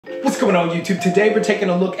What's going on YouTube? Today we're taking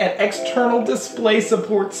a look at external display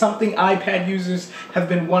support, something iPad users have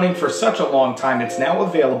been wanting for such a long time. It's now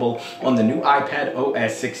available on the new iPadOS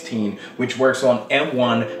 16, which works on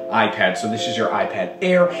M1 iPad. So this is your iPad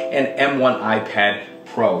Air and M1 iPad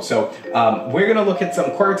Pro. So we're gonna look at some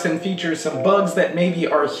quirks and features, some bugs that maybe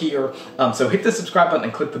are here. So hit the subscribe button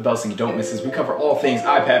and click the bell so you don't miss us. We cover all things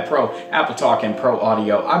iPad Pro, Apple Talk, and Pro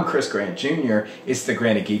Audio. I'm Chris Grant Jr. It's the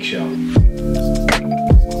Granite Geek Show.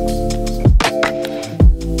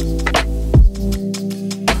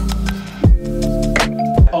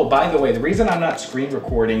 Oh, by the way, the reason I'm not screen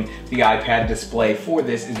recording the iPad display for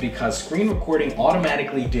this is because screen recording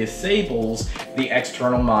automatically disables the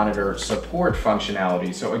external monitor support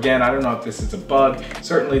functionality. So again, I don't know if this is a bug.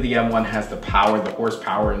 Certainly the M1 has the power, the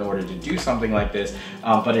horsepower in order to do something like this,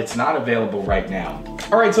 but it's not available right now.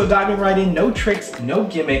 All right, so diving right in, no tricks, no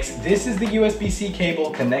gimmicks. This is the USB-C cable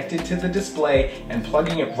connected to the display and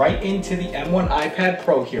plugging it right into the M1 iPad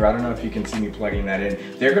Pro here. I don't know if you can see me plugging that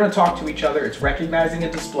in. They're gonna talk to each other. It's recognizing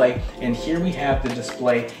a display, and here we have the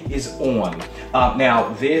display is on. Now,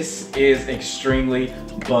 this is extremely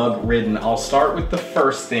bug-ridden. I'll start with the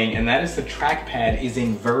first thing, and that is the trackpad is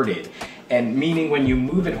inverted. And meaning when you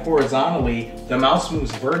move it horizontally, the mouse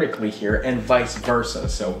moves vertically here and vice versa.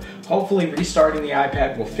 So hopefully restarting the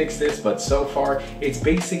iPad will fix this, but so far it's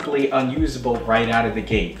basically unusable right out of the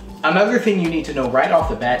gate. Another thing you need to know right off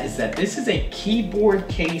the bat is that this is a keyboard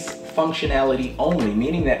case functionality only,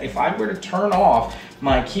 meaning that if I were to turn off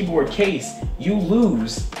my keyboard case, you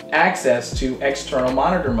lose access to external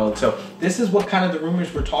monitor mode. So this is what kind of the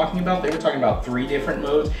rumors were talking about. They were talking about 3 different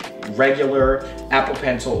modes: regular, Apple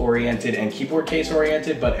Pencil oriented, and keyboard case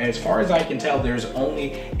oriented. But as far as I can tell, there's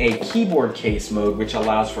only a keyboard case mode, which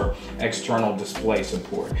allows for external display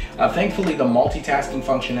support. Thankfully, the multitasking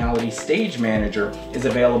functionality Stage Manager is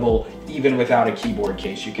available even without a keyboard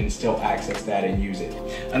case. You can still access that and use it.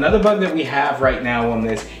 Another bug that we have right now on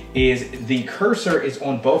this is the cursor is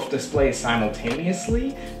on both displays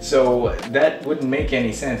simultaneously. So that wouldn't make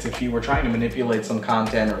any sense. If you were trying to manipulate some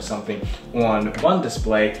content or something on one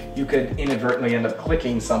display, you could inadvertently end up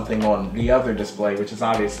clicking something on the other display, which is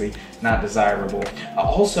obviously not desirable.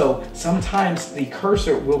 Also, sometimes the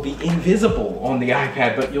cursor will be invisible on the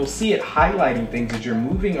iPad, but you'll see it highlighting things as you're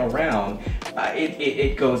moving around.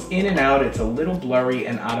 It goes in and out. It's a little blurry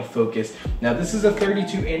and out of focus. Now, this is a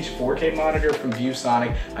 32-inch 4K monitor from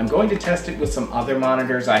ViewSonic. I'm going to test it with some other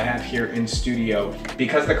monitors I have here in studio.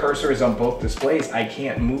 Because the cursor is on both displays, I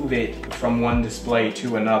can't move it from one display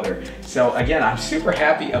to another. So again, I'm super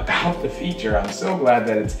happy about the feature. I'm so glad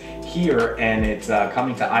that it's here and it's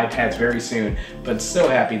coming to iPads very soon, but so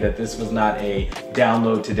happy that this was not a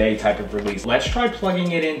download today type of release. Let's try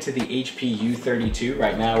plugging it into the HP U32.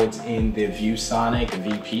 Right now it's in the ViewSonic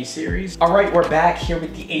VP series. All right, we're back here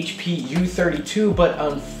with the HP U32, but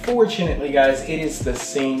unfortunately guys, it is the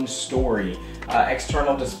same story.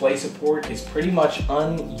 External display support is pretty much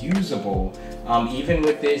unusable. Even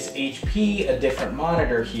with this HP, a different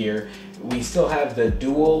monitor here, we still have the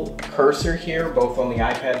dual cursor here, both on the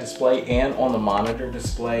iPad display and on the monitor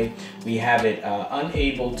display. We have it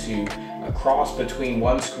unable to cross between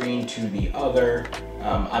one screen to the other.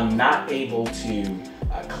 I'm not able to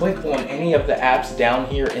click on any of the apps down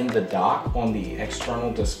here in the dock on the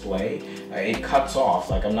external display. It cuts off,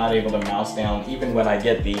 like I'm not able to mouse down even when I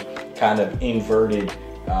get the kind of inverted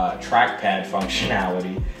trackpad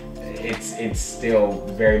functionality. It's still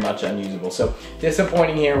very much unusable. So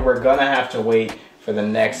disappointing here. We're gonna have to wait for the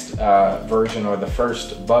next version or the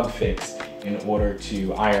first bug fix in order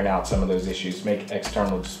to iron out some of those issues, make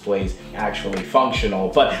external displays actually functional.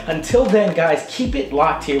 But until then, guys, keep it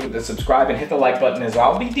locked here with the subscribe and hit the like button, as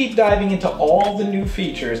I'll be deep diving into all the new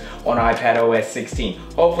features on iPadOS 16.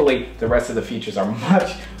 Hopefully, the rest of the features are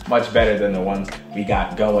much better than the ones we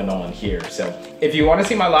got going on here. So if you want to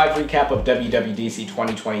see my live recap of WWDC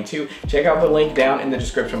 2022, check out the link down in the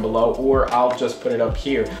description below, or I'll just put it up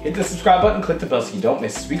here. Hit the subscribe button, click the bell so you don't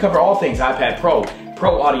miss us. We cover all things iPad Pro,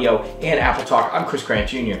 Pro Audio, and Apple Talk. I'm Chris Grant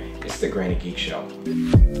Jr. It's the Granite Geek Show.